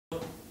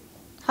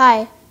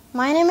Hi,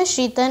 my name is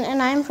Shritan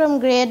and I am from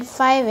grade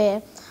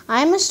 5A.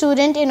 I am a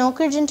student in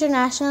Oakridge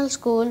International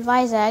School,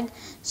 Vizag,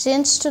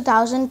 since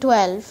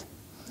 2012.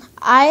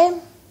 I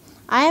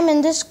am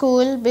in this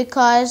school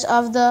because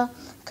of the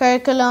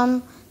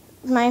curriculum,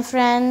 my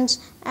friends,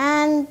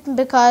 and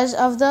because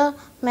of the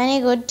many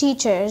good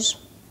teachers.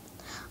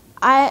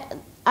 I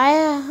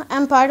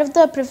am part of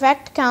the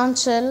Prefect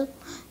Council,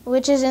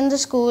 which is in the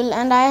school,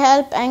 and I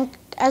help,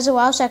 as a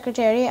WOW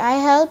secretary, I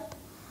help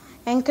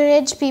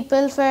encourage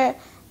people for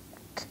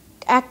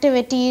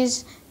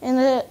activities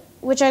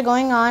which are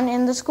going on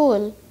in the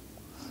school.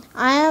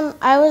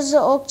 I was the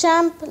Oak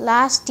Champ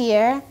last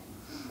year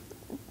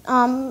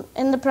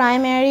in the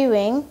primary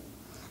wing,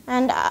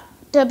 and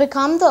to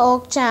become the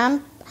Oak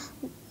Champ,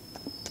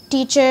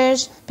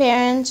 teachers,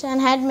 parents,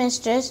 and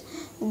headmistress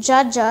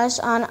judge us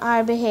on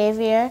our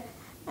behavior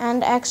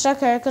and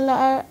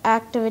extracurricular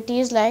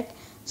activities like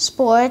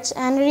sports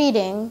and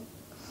reading.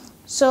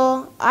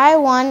 So I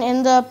won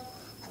in the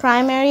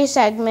primary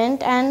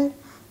segment, and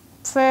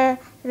for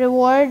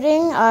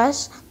rewarding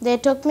us, they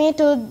took me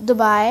to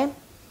Dubai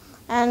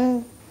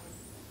and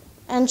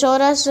showed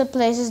us the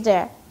places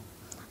there.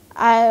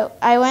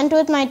 I went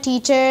with my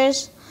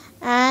teachers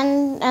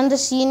and the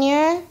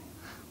senior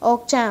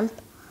Oak Champ.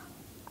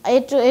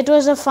 It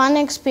was a fun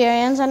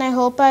experience, and I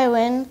hope I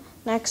win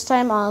next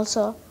time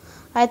also.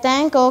 I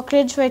thank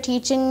Oakridge for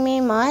teaching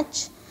me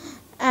much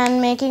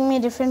and making me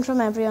different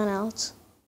from everyone else.